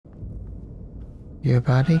You a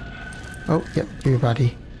baddie? Oh, yep, you a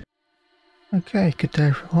baddie. Okay, good day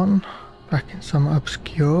everyone. Back in some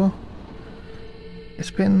obscure.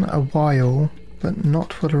 It's been a while, but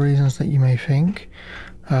not for the reasons that you may think.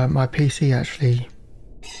 My PC actually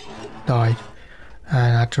died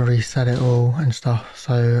and I had to reset it all and stuff.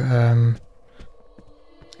 So,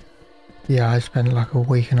 yeah, I spent like a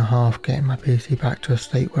week and a half getting my PC back to a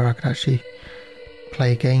state where I could actually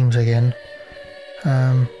play games again.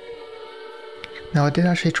 Now I did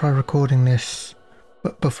actually try recording this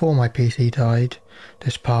before my PC died,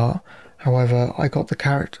 this part. However, I got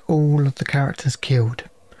all of the characters killed.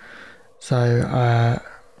 So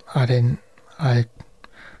I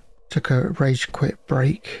took a rage quit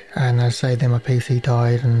break, and as I say, then my PC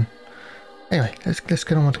died. And anyway, let's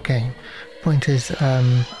get on with the game. Point is,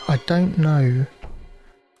 I don't know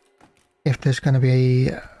if there's going to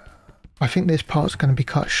be. I think this part's going to be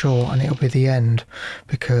cut short, and it'll be the end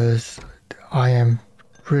because I am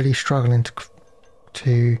really struggling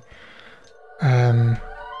to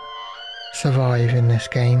survive in this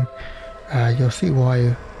game. You'll see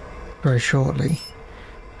why very shortly.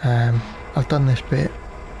 I've done this bit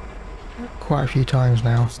quite a few times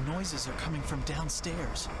now. Those noises are coming from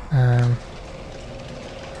downstairs. Yeah,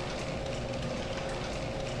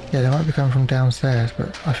 they might be coming from downstairs,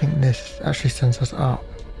 but I think this actually sends us up.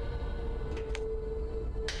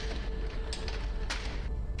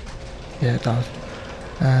 Yeah, it does.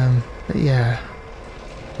 But yeah,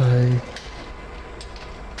 so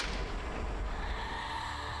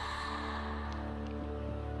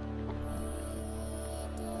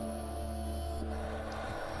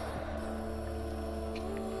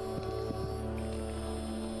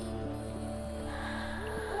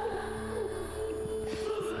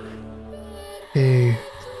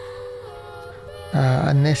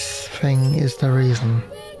and this thing is the reason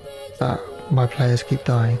that my players keep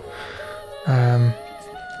dying.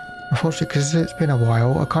 Unfortunately, because it's been a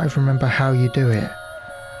while, I can't even remember how you do it.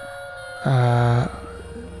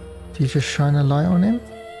 Do you just shine a light on him?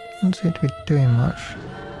 Doesn't seem to be doing much.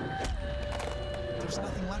 There's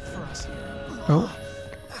nothing left for us here. Oh.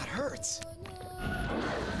 That hurts.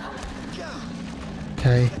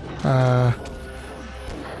 Okay.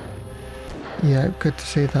 Yeah, good to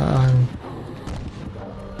see that I'm...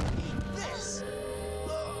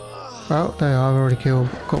 Well, there, I've already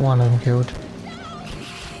got one of them killed.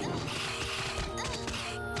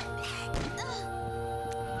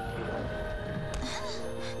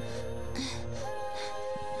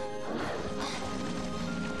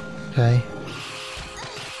 Okay.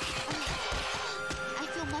 I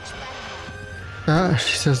feel much better.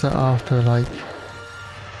 She says that after, like...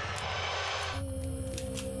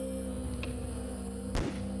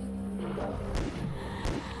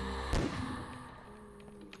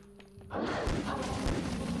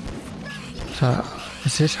 So,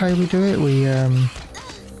 is this how we do it? We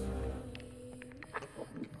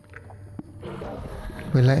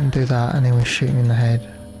let him do that and then we shoot him in the head.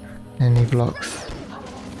 And then he blocks.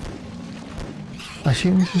 I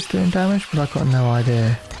assume this is doing damage, but I've got no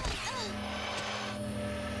idea.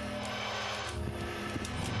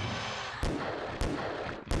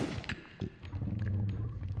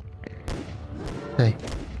 Okay.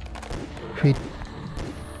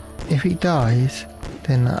 If he dies,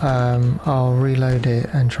 then I'll reload it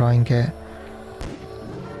and try and get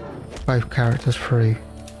both characters through.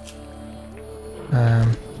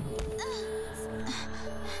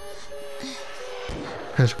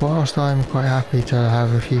 Because whilst I'm quite happy to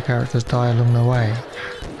have a few characters die along the way,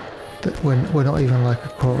 that we're not even like a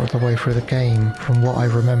quarter of the way through the game from what I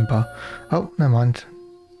remember. Oh, never mind.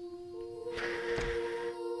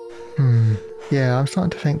 Yeah, I'm starting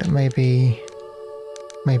to think that maybe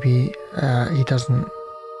he doesn't.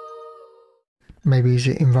 Maybe he's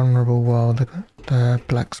invulnerable while the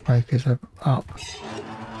black smoke is up.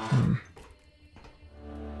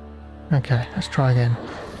 Okay, let's try again.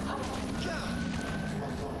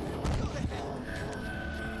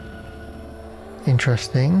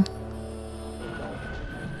 Interesting.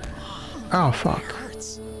 Oh fuck.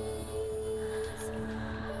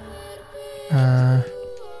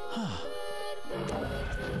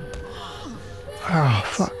 Oh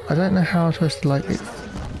fuck. I don't know how I'm supposed to like it.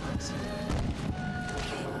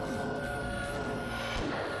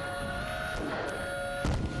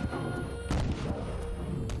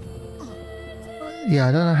 Yeah,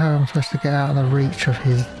 I don't know how I'm supposed to get out of the reach of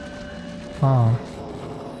his arm.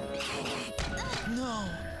 No.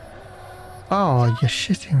 Oh, you're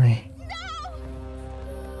shitting me.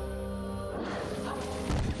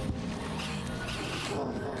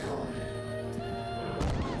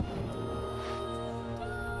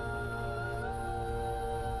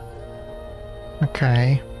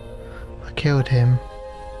 Okay. I killed him.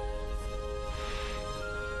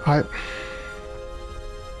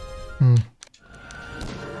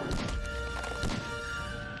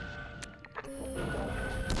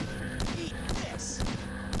 Eat this.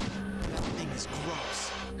 That thing is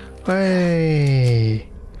gross. Hey!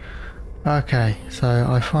 Okay, so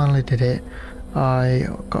I finally did it. I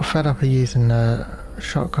got fed up of using the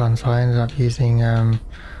shotgun, so I ended up using the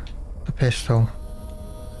pistol.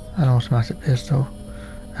 An automatic pistol.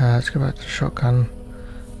 Let's go back to the shotgun.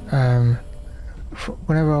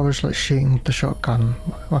 Whenever I was like shooting the shotgun,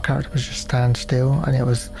 my character was just stand still, and it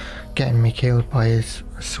was getting me killed by his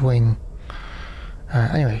swing.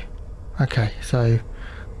 Anyway, okay, so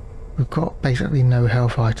we've got basically no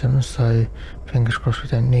health items, so fingers crossed we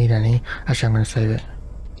don't need any. Actually, I'm going to save it.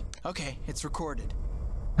 Okay, it's recorded.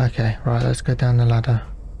 Okay, right, let's go down the ladder.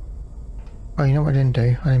 Oh, you know what I didn't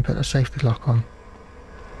do? I didn't put the safety lock on.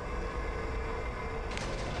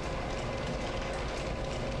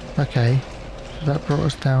 Okay, so that brought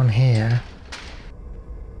us down here.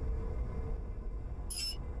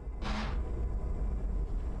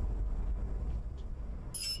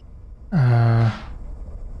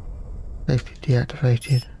 Safety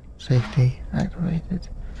deactivated. Safety activated.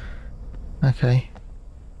 Okay.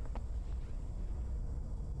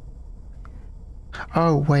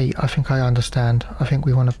 Oh wait, I think I understand. I think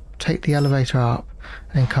we want to take the elevator up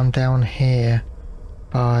and then come down here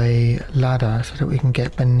by ladder so that we can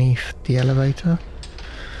get beneath the elevator.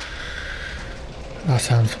 That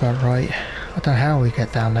sounds about right. I don't know how we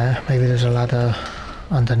get down there. Maybe there's a ladder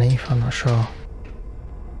underneath, I'm not sure.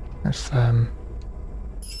 Let's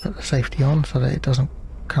put the safety on so that it doesn't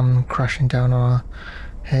come crashing down on our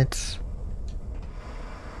heads.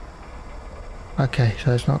 Okay,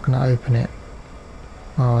 so it's not going to open it.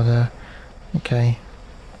 Oh, there. Okay.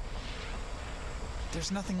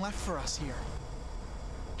 There's nothing left for us here.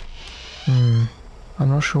 I'm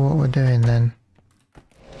not sure what we're doing then.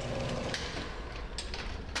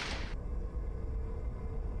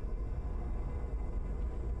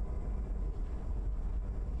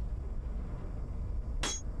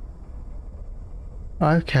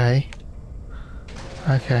 Okay.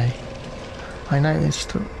 Okay. I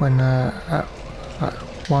noticed when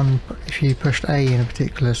if you pushed A in a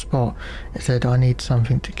particular spot, it said I need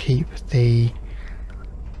something to keep the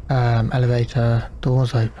elevator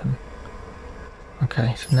doors open.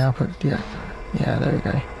 Okay, so now put the yeah, there we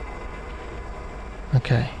go.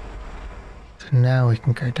 Okay, so now we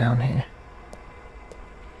can go down here.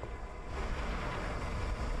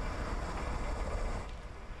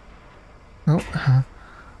 Oh,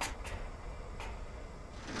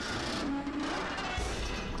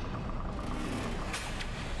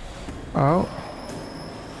 oh.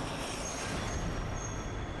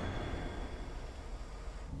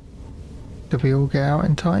 Did we all get out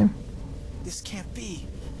in time? This can't be.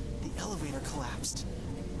 The elevator collapsed.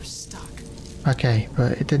 We're stuck. Okay,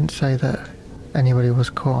 but it didn't say that anybody was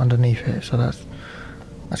caught underneath it, so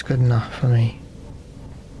that's good enough for me.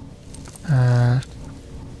 A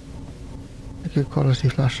good quality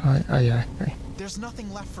flashlight. Oh yeah, okay. There's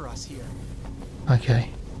nothing left for us here. Okay.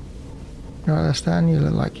 You right there, Stan? You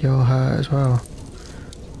look like you're hurt as well.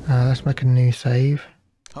 Let's make a new save.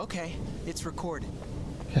 Okay, it's recorded.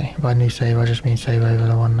 Okay, by new save I just mean save over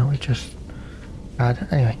the one that we just had.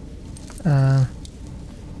 Anyway.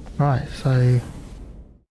 Right, so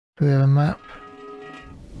do we have a map?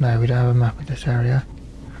 No, we don't have a map of this area.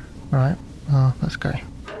 Right, well, let's go.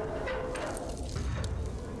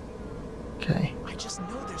 Okay. I just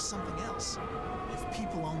know there's something else. If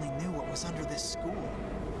people only knew what was under this school.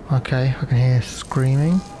 Okay, I can hear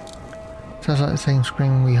screaming. Sounds like the same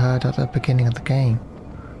scream we heard at the beginning of the game.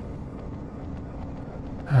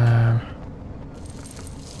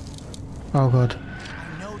 Oh god.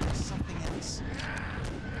 I know there's something else.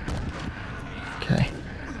 Okay.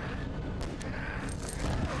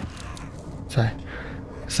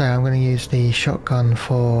 So I'm going to use the shotgun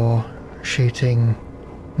for shooting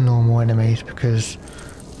normal enemies because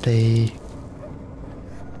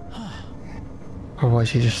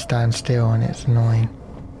otherwise you just stand still and it's annoying.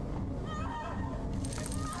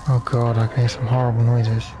 Oh god, I can hear some horrible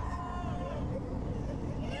noises.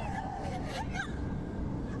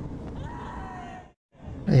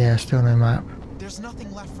 Yeah, still no map. There's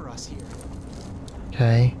nothing left for us here.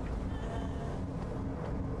 Okay.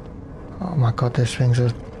 Oh my god, this thing's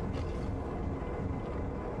a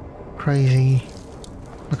crazy,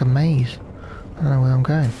 like a maze. I don't know where I'm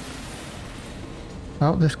going.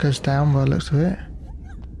 Oh, this goes down by the looks of it.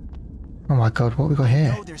 Oh my god, what we got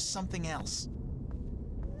here? No, there's something else.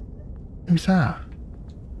 Who's that?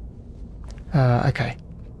 Okay.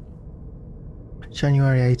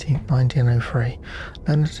 January 18th, 1903.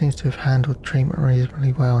 Leonard seems to have handled treatment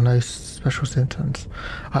reasonably well, no special symptoms.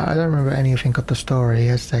 I don't remember anything of the story.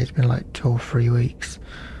 As I say, it's been like 2 or 3 weeks,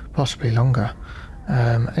 possibly longer.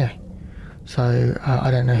 Anyway, so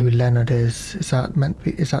I don't know who Leonard is. Is that meant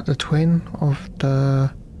to be, is that the twin of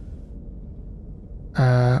the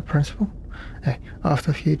principal? Anyway,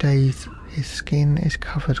 after a few days, his skin is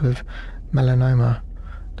covered with melanoma.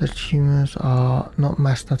 The tumours are not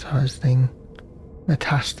metastasizing. I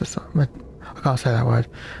can't say that word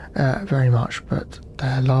very much, but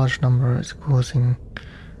their large number is causing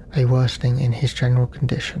a worsening in his general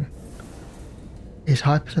condition. His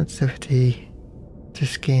hypersensitivity to the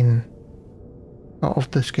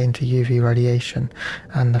skin to UV radiation,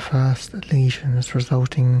 and the first lesions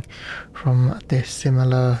resulting from this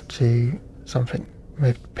similar to something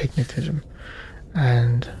with pigmentism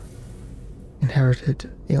and inherited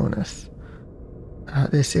illness.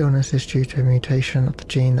 This illness is due to a mutation of the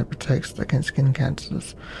gene that protects against skin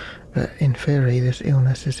cancers, but in theory this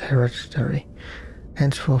illness is hereditary.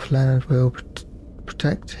 Henceforth Leonard will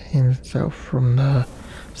protect himself from the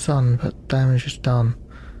sun, but the damage is done.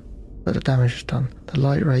 The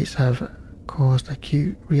light rays have caused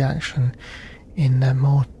acute reaction in the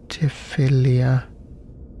mortiphilia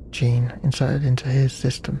gene inserted into his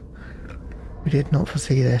system. We did not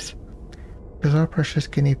foresee this. Because our precious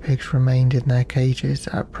guinea pigs remained in their cages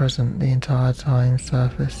at present the entire time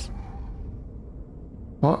surface.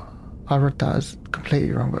 What? I read that as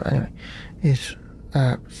completely wrong, but anyway. Is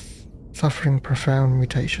suffering profound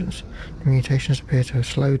mutations. The mutations appear to have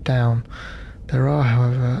slowed down. They are,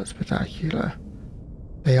 however, spectacular.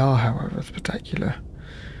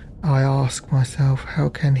 I ask myself, how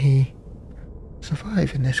can he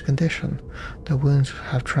survive in this condition? The wounds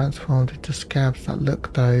have transformed into scabs that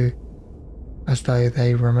look as though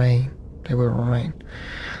they will remain,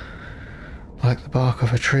 like the bark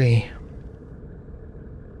of a tree.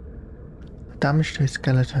 The damage to his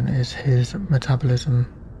skeleton is his metabolism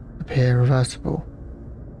appear reversible.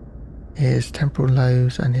 His temporal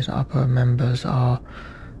lobes and his upper members are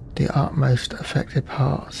the utmost affected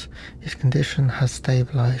parts. His condition has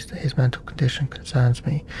stabilized. His mental condition concerns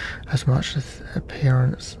me as much as the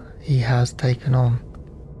appearance he has taken on.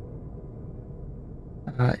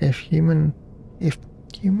 If human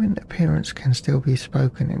appearance can still be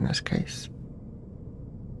spoken in this case.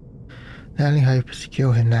 The only hope to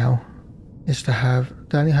cure him now is to have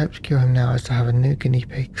a new guinea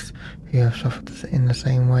pigs who have suffered in the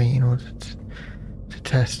same way in order to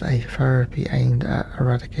test a therapy aimed at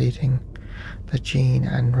eradicating the gene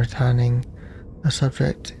and returning the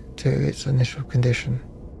subject to its initial condition.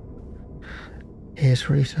 His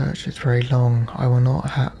research is very long. I will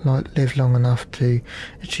not live long enough to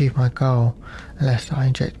achieve my goal unless I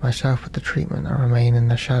inject myself with the treatment and remain in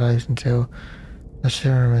the shadows until the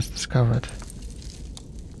serum is discovered.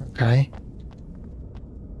 Okay.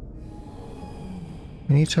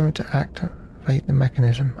 We need something to activate the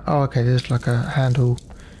mechanism. Oh, okay, there's like a handle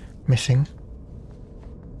missing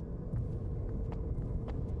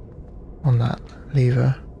on that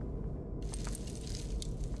lever.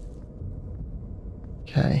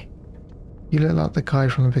 Okay. You look like the guy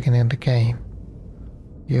from the beginning of the game.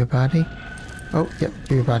 You a baddie? Oh, yep,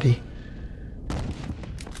 you a baddie.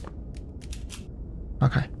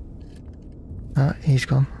 Okay. He's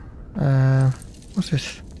gone. What's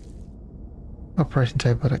this? Operating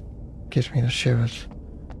table that gives me the shivers.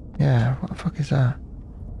 Yeah, what the fuck is that?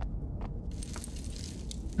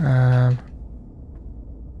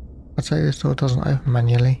 I'd say this door doesn't open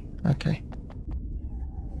manually. Okay.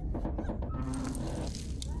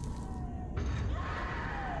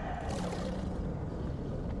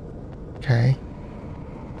 Okay.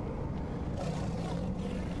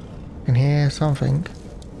 I can hear something.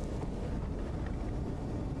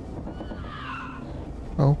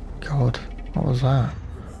 Oh god, what was that?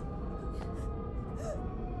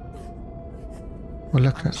 We're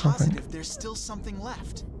looking at something. Positive there's still something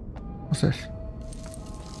left. What's this?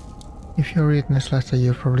 If you're reading this letter,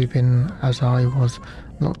 you've probably been, as I was,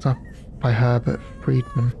 locked up by Herbert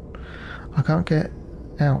Friedman. I can't get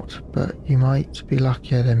out, but you might be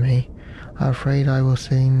luckier than me. I'm afraid I will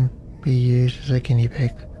soon be used as a guinea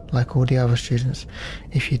pig, like all the other students.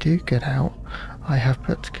 If you do get out, I have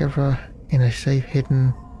put together in a safe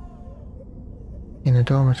hidden in a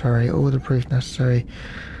dormitory all the proof necessary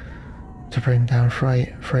to bring down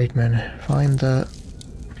Friedman. Find the...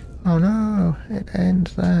 Oh no, it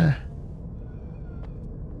ends there.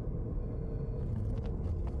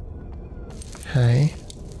 Okay.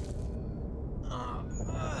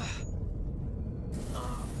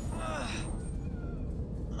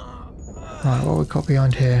 Right, what we got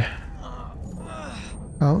behind here?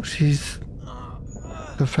 Oh, she's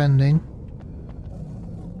defending.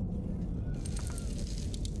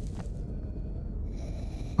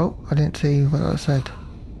 Oh, I didn't see what that said.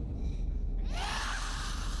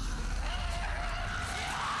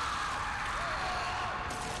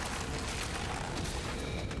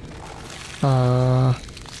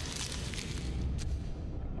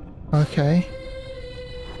 Okay.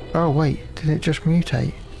 Oh wait, did it just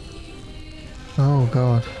mutate? Oh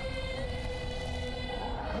god.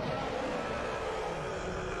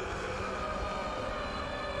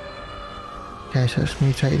 Okay, so it's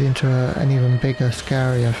mutated into an even bigger,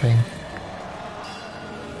 scarier thing.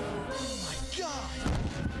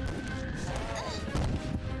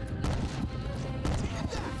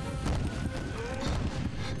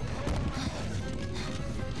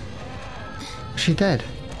 Is she dead?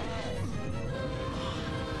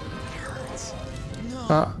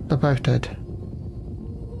 Oh, they're both dead.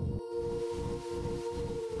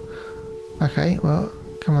 Okay, well,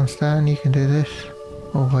 come on Stan, you can do this.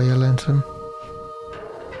 All by your lonesome.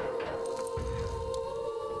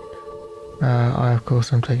 Of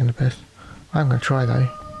course I'm taking the piss. I'm gonna try though.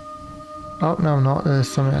 Oh, no I'm not, there's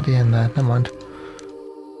something at the end there, never mind.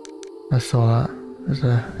 I saw that. There's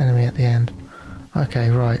an enemy at the end. Okay,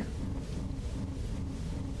 right.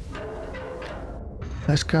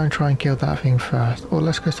 Let's go and try and kill that thing first. Or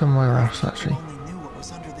let's go somewhere else actually.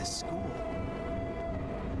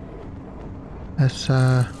 Let's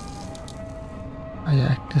oh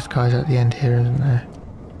yeah, this guy's at the end here, isn't there?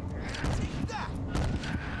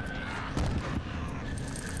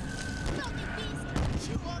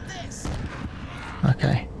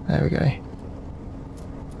 Okay, there we go.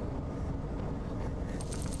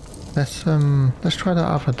 Let's try that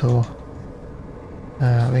other door.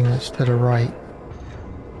 I think that's to the right.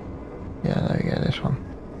 Yeah, there we go, this one.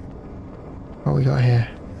 What we got here?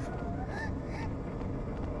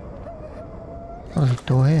 Oh, there's a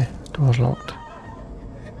door here. Door's locked.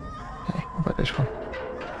 Okay, what about this one?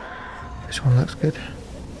 This one looks good.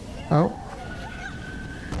 Oh.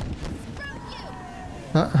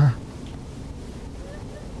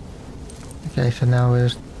 Okay, so now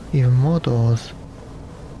there's even more doors.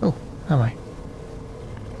 Oh, am I?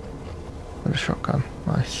 With a shotgun.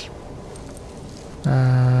 Nice.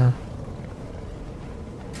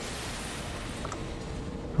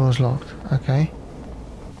 Door's locked. Okay.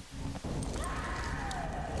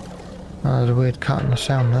 Oh, there's a weird cut in the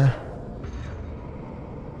sound there.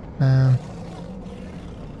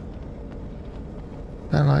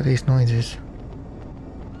 Don't like these noises.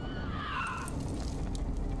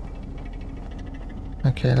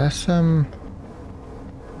 Okay, let's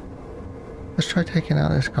try taking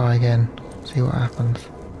out this guy again. See what happens.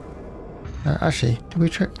 Actually, did we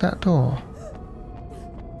check that door?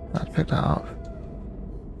 Let's pick that up.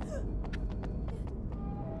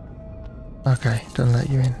 Okay, doesn't let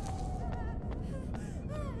you in.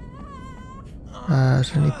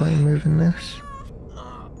 Is there any point in moving this?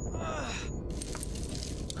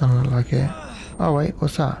 Doesn't look like it. Oh wait,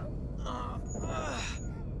 what's that?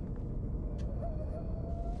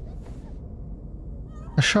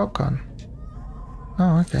 A shotgun.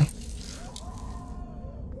 Oh, okay.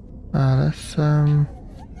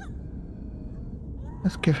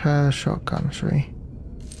 Let's give her a shotgun, shall we?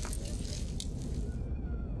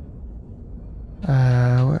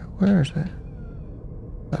 Where is it?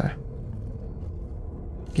 There.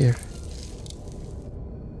 Give.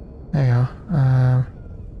 There you are.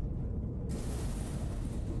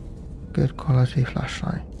 Good quality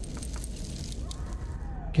flashlight.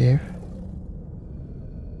 Give.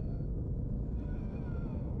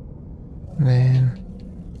 And then,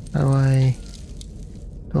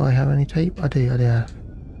 do I have any tape? I do have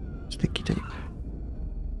sticky tape.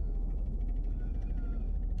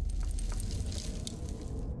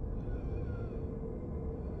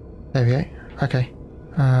 There we go. Okay.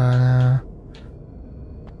 There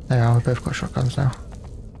we are, we've both got shotguns now.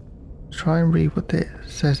 Try and read what it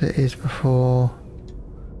says it is before.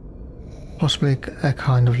 Possibly a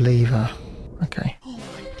kind of lever. Okay.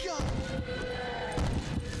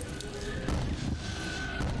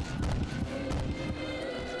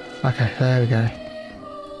 Okay, there we go.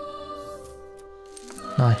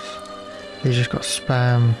 Nice. You just got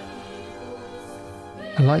spam.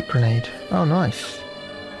 A light grenade. Oh, nice.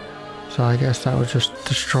 So I guess that would just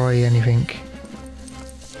destroy anything.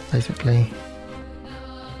 Basically.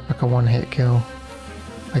 Like a one-hit kill.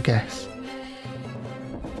 I guess.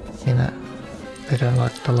 You know, they don't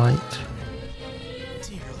like the light.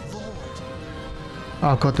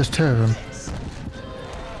 Oh god, there's two of them.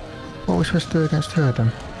 What are we supposed to do against two of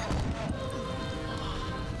them?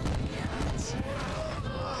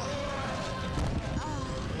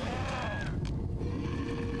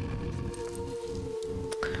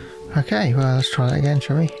 Okay, well, let's try that again,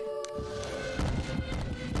 shall we?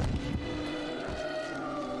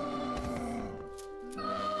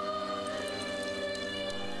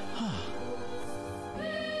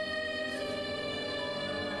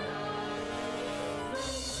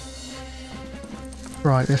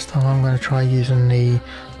 Right, this time I'm going to try using the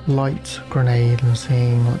light grenade and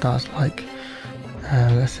seeing what that's like.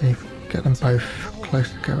 Let's see if we can get them both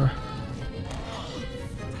close together.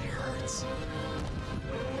 It hurts.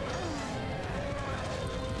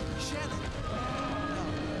 Shannon.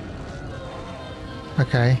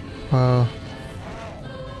 Okay, well,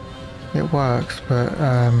 it works, but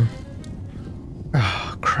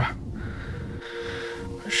oh crap!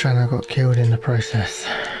 Shannon got killed in the process.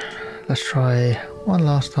 Let's try one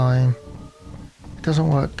last time. If it doesn't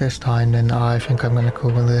work this time, then I think I'm going to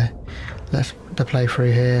call the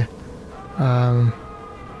playthrough here.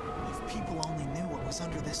 If people only knew what was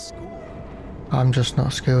under this school. I'm just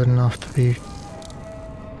not skilled enough to be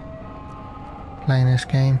playing this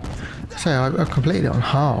game. So I completed it on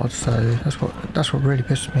hard, so that's what really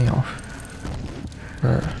pissed me off.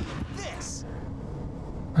 But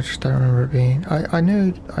I just don't remember it being. I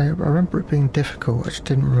remember it being difficult. I just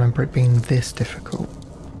didn't remember it being this difficult.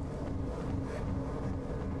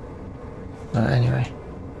 But anyway.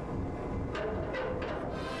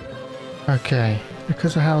 Okay,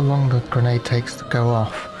 because of how long the grenade takes to go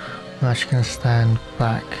off, I'm actually going to stand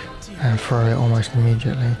back and throw it almost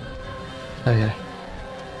immediately. Okay.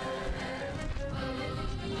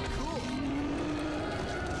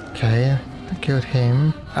 Okay, I killed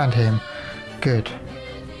him and him. Good.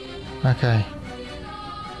 Okay.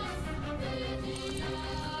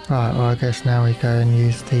 Right, well I guess now we go and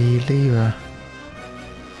use the lever.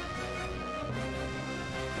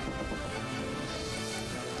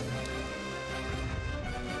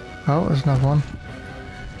 Oh, there's another one.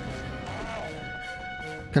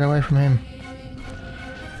 Get away from him.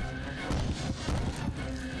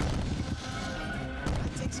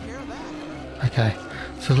 That takes care of that. Okay,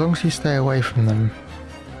 so as long as you stay away from them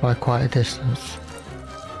by quite a distance,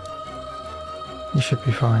 you should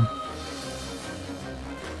be fine.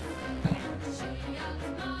 Okay.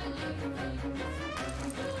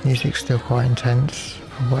 Music's still quite intense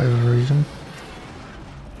for whatever reason.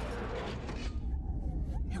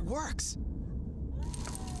 It works.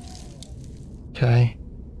 Okay.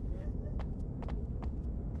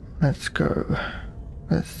 Let's go.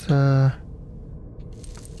 Let's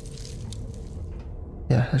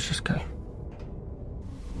yeah, let's just go.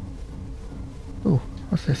 Ooh,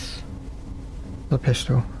 what's this? The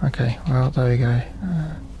pistol. Okay, well, there we go.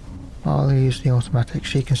 I'll use the automatic.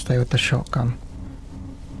 She can stay with the shotgun.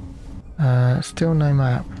 Still no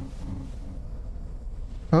map.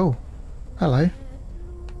 Oh, hello.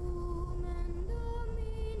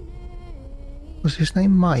 Was his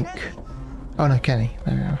name Mike? Oh no, Kenny.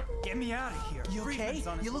 There we are. Get me out of here. You okay? Friedman's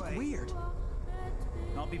on his You look way. weird.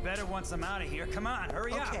 I'll be better once I'm out of here. Come on,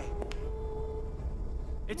 hurry up. Okay.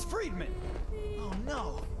 It's Friedman. Oh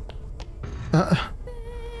no.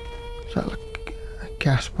 Is that like a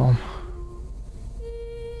gas bomb?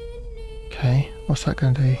 Okay, what's that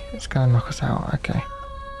going to do? It's going to knock us out. Okay.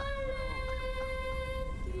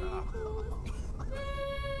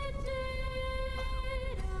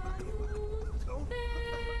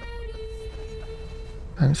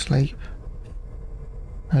 Don't sleep.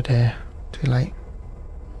 Oh dear, too late.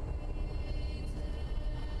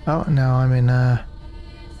 Oh, now I'm in a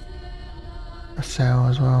cell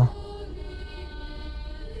as well.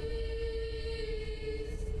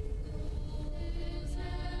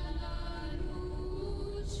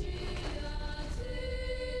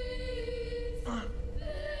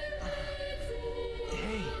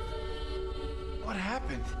 Hey. What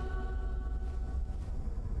happened?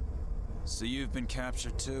 So you've been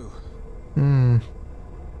captured too.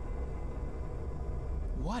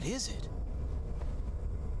 What is it?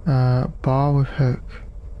 Bar with hook.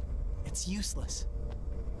 It's useless.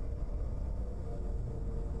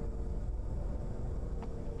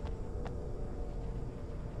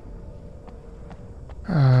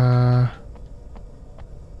 Don't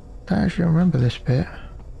actually remember this bit.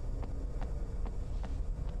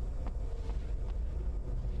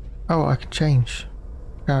 Oh, I can change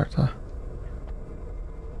character.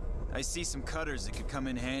 I see some cutters that could come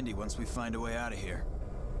in handy once we find a way out of here.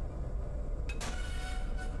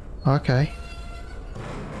 Okay.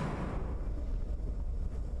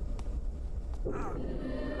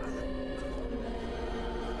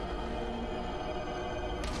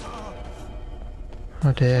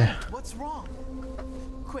 Oh dear. What's wrong?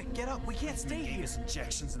 Quick, get up. We can't stay here.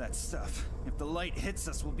 Injections of that stuff. If the light hits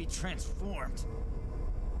us, we'll be transformed.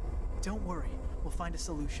 Don't worry. we'll find a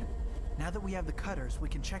solution. Now that we have the cutters, we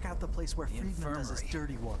can check out the place where Friedman does his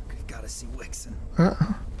dirty work. We've got to see Wixon.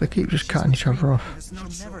 They keep just cutting each other off. There's no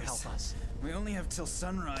She'll never choice. help us. We only have till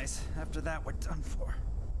sunrise. After that, we're done for.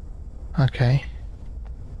 Okay.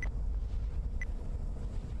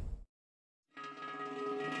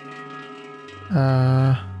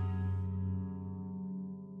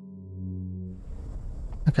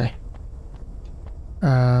 Okay.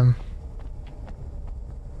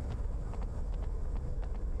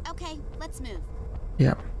 Okay, let's move.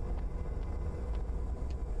 Yep.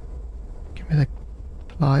 Give me the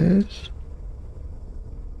pliers.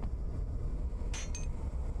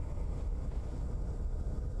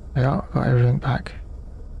 Yeah, got everything back.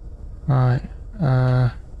 Right,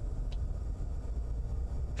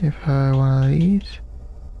 give her one of these.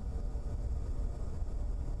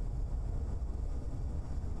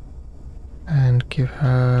 And give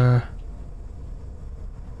her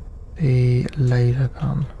the laser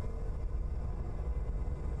gun.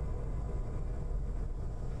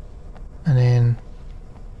 And then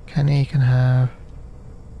Kenny can have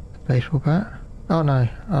the baseball bat. Oh no,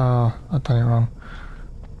 oh, I've done it wrong.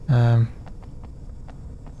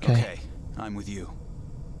 Okay, I'm with you.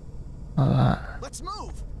 like that. Let's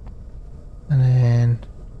move! And then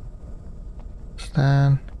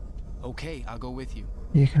Stan, Okay, I'll go with you.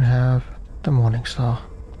 you can have the Morning Star.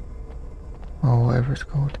 Or whatever it's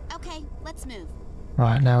called. Okay, let's move.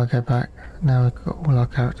 Right, now we go back. Now we've got all our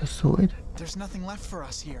characters sorted. There's nothing left for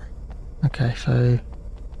us here. Okay, so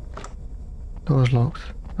door's locked.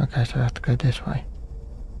 Okay, so I have to go this way.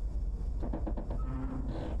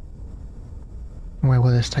 Where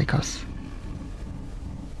will this take us?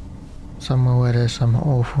 Somewhere where there's some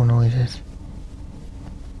awful noises.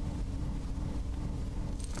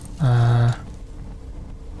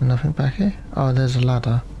 Nothing back here? Oh, there's a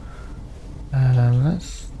ladder.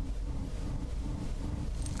 Let's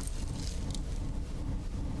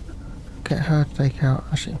get her to take out,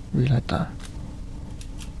 actually reload that.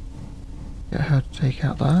 Get her to take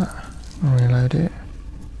out that and reload it.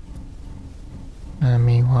 And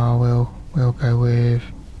meanwhile we'll go with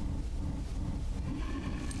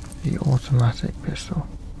the automatic pistol.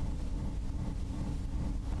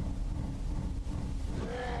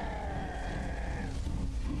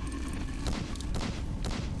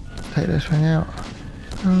 Take this thing out.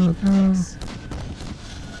 Go, go.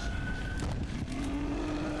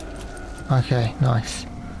 Okay, nice.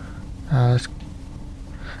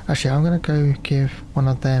 Actually, I'm gonna go give one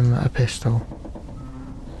of them a pistol.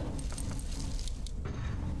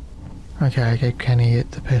 Okay, I gave Kenny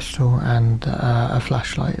the pistol and a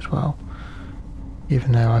flashlight as well.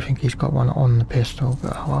 Even though I think he's got one on the pistol,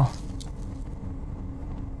 but oh well.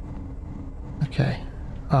 Okay.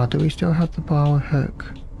 Oh, do we still have the bar with hook?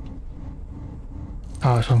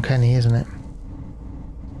 Oh, it's on Kenny, isn't it?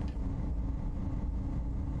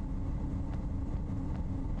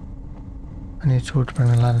 I need a tool to bring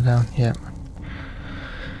the ladder down. Yep.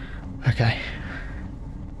 Okay.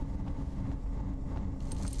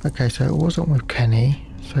 Okay, so it wasn't with Kenny.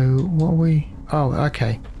 So what are we... Oh,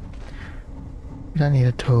 okay. We don't need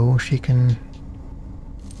a tool. She can...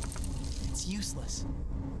 It's useless.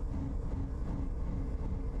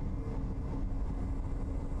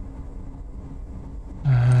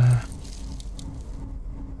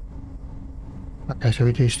 Okay, so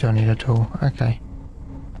we do still need a tool. Okay.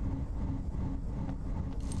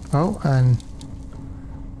 Oh, and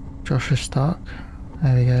Josh is stuck.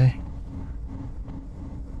 There we go.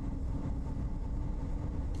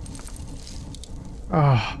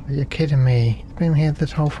 Oh, you're kidding me. It's been here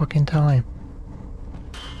this whole fucking time.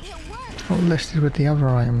 It worked. It's not listed with the other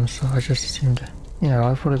items, so I just assumed, you know,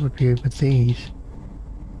 I thought it would be with these.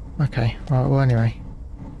 Okay, right, well anyway.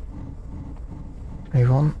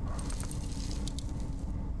 Move on.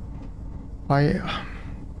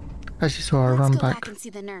 As you saw, I run Let's go back. back and see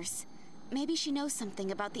the nurse. Maybe she knows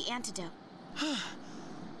something about the antidote.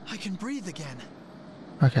 I can breathe again.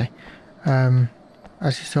 Okay.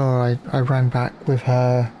 As you saw, I ran back with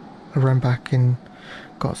her. I ran back and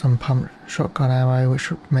got some pump shotgun ammo,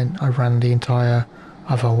 which meant I ran the entire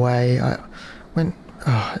other way. I went...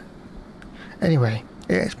 Anyway,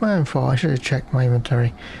 it's my own fault. I should have checked my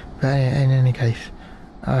inventory. But in any case,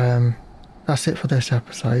 that's it for this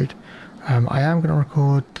episode. I am going to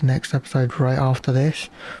record the next episode right after this,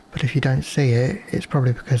 but if you don't see it, it's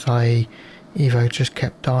probably because I either just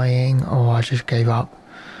kept dying or I just gave up.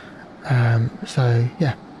 So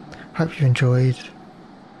yeah, hope you enjoyed.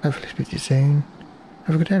 Hopefully speak to you soon.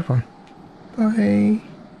 Have a good day everyone. Bye.